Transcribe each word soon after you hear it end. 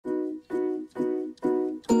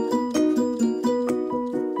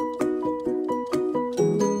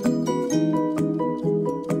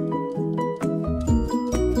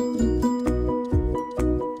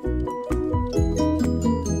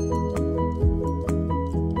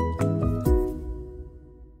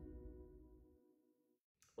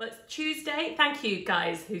Tuesday. Thank you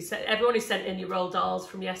guys everyone who sent in your Roald Dolls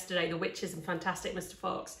from yesterday, the Witches and Fantastic Mr.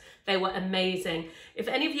 Fox. They were amazing. If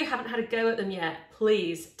any of you haven't had a go at them yet,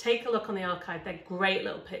 please take a look on the archive. They're great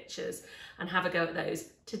little pictures and have a go at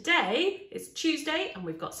those. Today is Tuesday and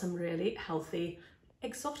we've got some really healthy,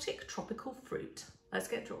 exotic tropical fruit. Let's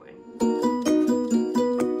get drawing.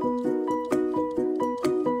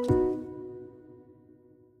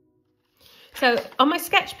 So on my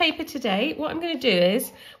sketch paper today, what I'm going to do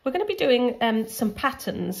is we're going to be doing some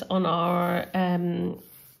patterns on our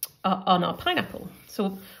pineapple. So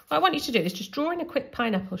what I want you to do is just draw in a quick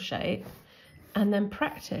pineapple shape and then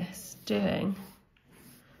practice doing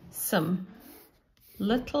some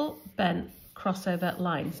little bent crossover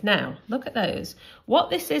lines. Now, look at those.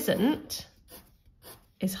 What this isn't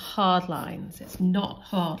is hard lines. It's not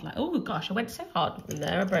hard lines. Oh gosh, I went so hard in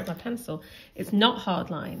there, I broke my pencil. It's not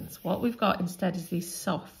hard lines. What we've got instead is these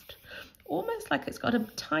soft, almost like it's got a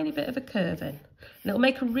tiny bit of a curve in. And it'll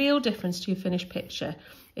make a real difference to your finished picture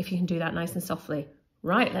if you can do that nice and softly.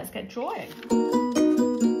 Right, let's get drawing.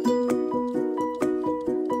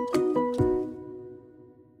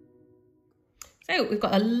 So we've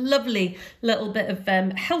got a lovely little bit of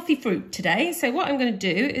healthy fruit today. So what I'm going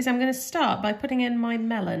to do is I'm going to start by putting in my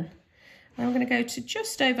melon. And I'm going to go to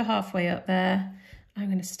just over halfway up there. I'm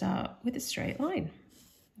going to start with a straight line.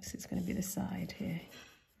 This is going to be the side here.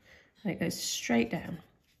 And it goes straight down.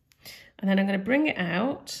 And then I'm going to bring it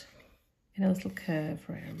out in a little curve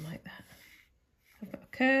round like that. I've got a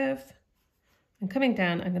curve. And coming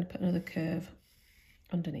down, I'm going to put another curve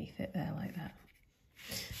underneath it there like that.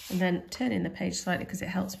 And then turn in the page slightly because it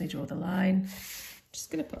helps me draw the line. I'm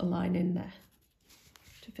just going to put a line in there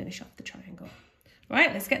to finish off the triangle.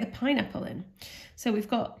 Right, let's get the pineapple in. So we've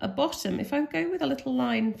got a bottom. If I go with a little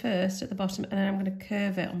line first at the bottom and then I'm going to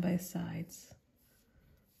curve it on both sides.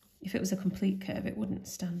 If it was a complete curve, it wouldn't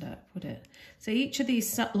stand up, would it? So each of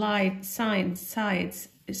these sides,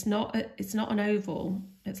 it's not an oval.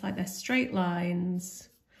 It's like they're straight lines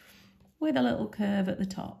with a little curve at the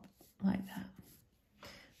top, like that.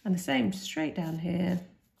 And the same straight down here,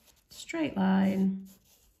 straight line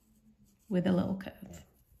with a little curve.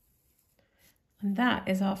 And that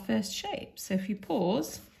is our first shape. So if you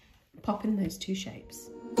pause, pop in those two shapes.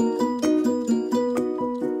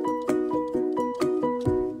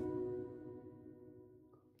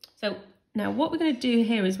 So now what we're going to do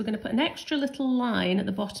here is we're going to put an extra little line at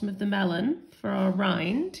the bottom of the melon for our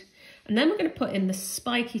rind. And then we're going to put in the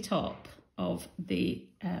spiky top of the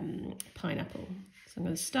pineapple. So I'm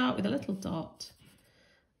going to start with a little dot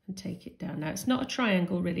and take it down. Now it's not a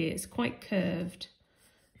triangle really, it's quite curved.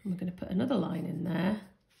 And we're going to put another line in there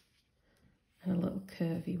and a little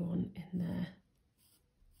curvy one in there,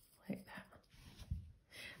 like that.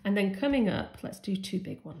 And then coming up, let's do two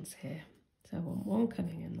big ones here. So I want one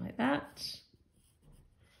coming in like that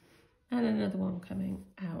and another one coming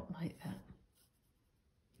out like that.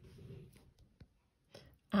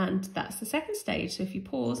 And that's the second stage. So if you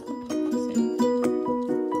pause and pop those in.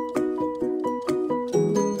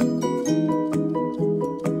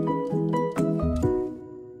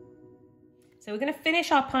 So we're going to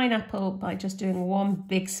finish our pineapple by just doing one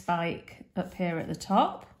big spike up here at the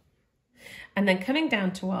top. And then coming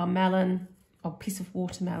down to our melon, or piece of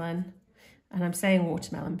watermelon. And I'm saying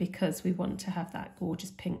watermelon because we want to have that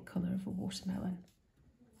gorgeous pink colour of a watermelon.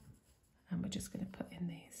 And we're just going to put in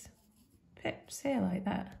these pips here like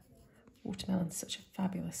that. Watermelon's such a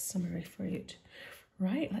fabulous summery fruit.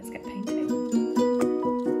 Right, let's get painting.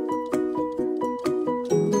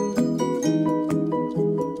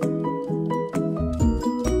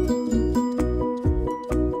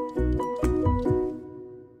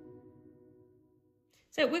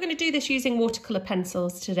 So we're going to do this using watercolour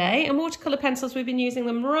pencils today, and watercolour pencils, we've been using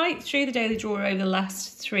them right through the Daily Drawer over the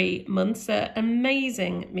last 3 months. They're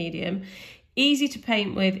amazing medium, easy to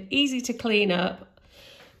paint with, easy to clean up.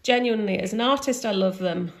 Genuinely, as an artist, I love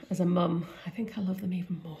them. As a mum, I think I love them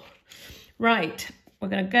even more. Right, we're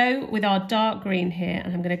going to go with our dark green here,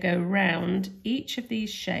 and I'm going to go round each of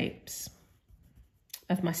these shapes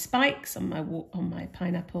of my spikes on my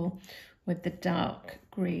pineapple with the dark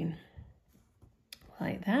green.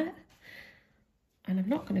 Like that. And I'm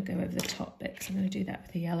not going to go over the top bit because I'm going to do that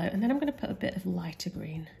with the yellow, and then I'm going to put a bit of lighter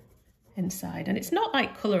green inside. And it's not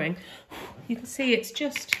like colouring, you can see it's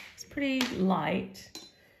pretty light.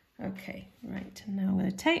 Okay, right, and now I'm going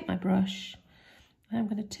to take my brush and I'm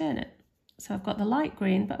going to turn it so I've got the light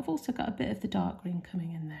green, but I've also got a bit of the dark green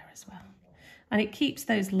coming in there as well, and it keeps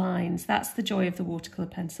those lines. That's the joy of the watercolour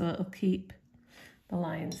pencil, it'll keep the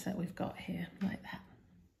lines that we've got here like that.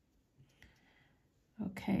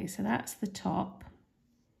 Okay, so that's the top.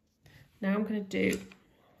 Now I'm going to do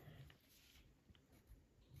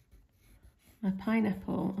my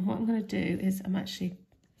pineapple, and what I'm going to do is I'm actually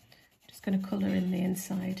just going to colour in the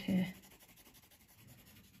inside here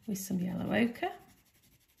with some yellow ochre.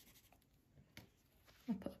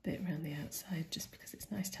 I'll put a bit around the outside just because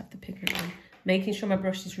it's nice to have the pigment on. Making sure my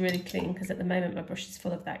brush is really clean, because at the moment my brush is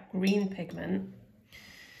full of that green pigment.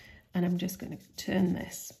 And I'm just going to turn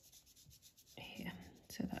this here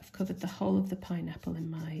so that I've covered the whole of the pineapple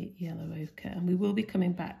in my yellow ochre. And we will be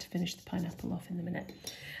coming back to finish the pineapple off in a minute.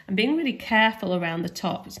 I'm being really careful around the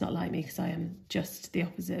top. It's not like me, because I am just the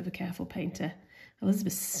opposite of a careful painter.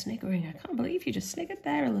 Elizabeth's sniggering. I can't believe you just sniggered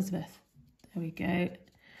there, Elizabeth. There we go.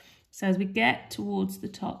 So as we get towards the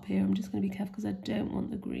top here, I'm just going to be careful because I don't want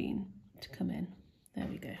the green to come in. There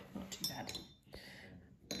we go, not too bad.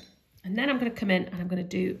 And then I'm going to come in and I'm going to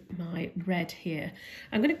do my red here.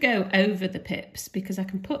 I'm going to go over the pips because I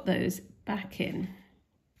can put those back in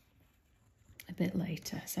a bit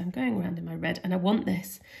later. So I'm going around in my red, and I want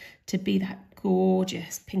this to be that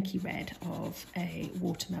gorgeous pinky red of a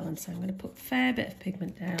watermelon. So I'm going to put a fair bit of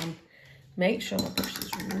pigment down. Make sure my brush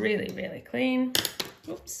is really, really clean.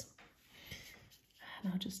 Oops.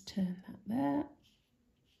 And I'll just turn that there.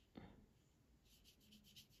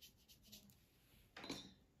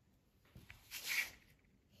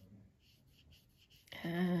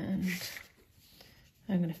 And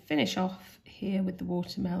I'm going to finish off here with the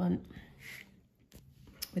watermelon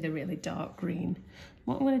with a really dark green.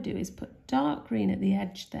 What I'm going to do is put dark green at the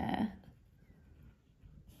edge there,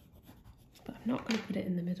 but I'm not going to put it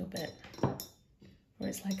in the middle bit where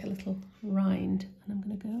it's like a little rind, and I'm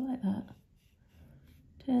going to go like that.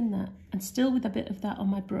 Turn that, and still with a bit of that on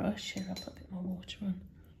my brush. Here, I'll put a bit more water on.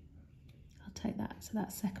 I'll take that, so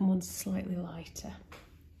that second one's slightly lighter.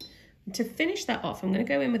 And to finish that off, I'm going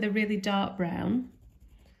to go in with a really dark brown,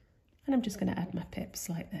 and I'm just going to add my pips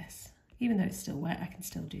like this. Even though it's still wet, I can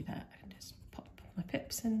still do that. I can just pop my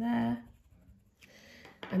pips in there.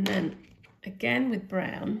 And then, again with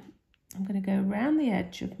brown, I'm going to go around the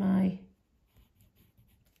edge of my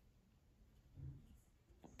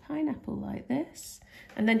pineapple like this.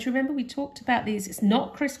 And then, do you remember we talked about these? It's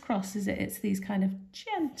not crisscross, is it? It's these kind of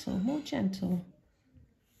gentle, more gentle,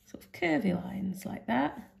 sort of curvy lines like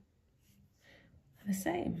that. The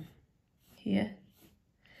same here,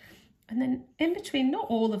 and then in between, not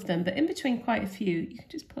all of them, but in between quite a few, you can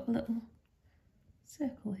just put a little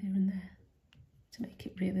circle here and there to make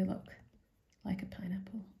it really look like a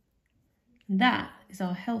pineapple. And that is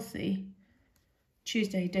our healthy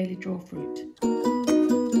Tuesday daily draw fruit.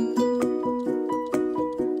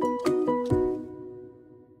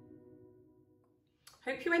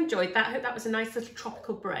 Hope you enjoyed that. I hope that was a nice little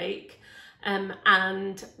tropical break.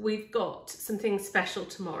 And we've got something special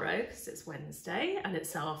tomorrow because it's Wednesday and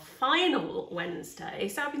it's our final Wednesday.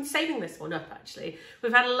 So I've been saving this one up actually.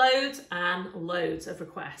 We've had loads and loads of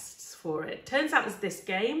requests for it. Turns out there's this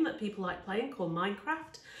game that people like playing called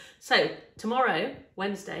Minecraft. So tomorrow,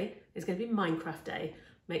 Wednesday, is going to be Minecraft Day.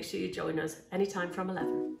 Make sure you join us anytime from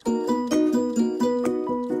 11.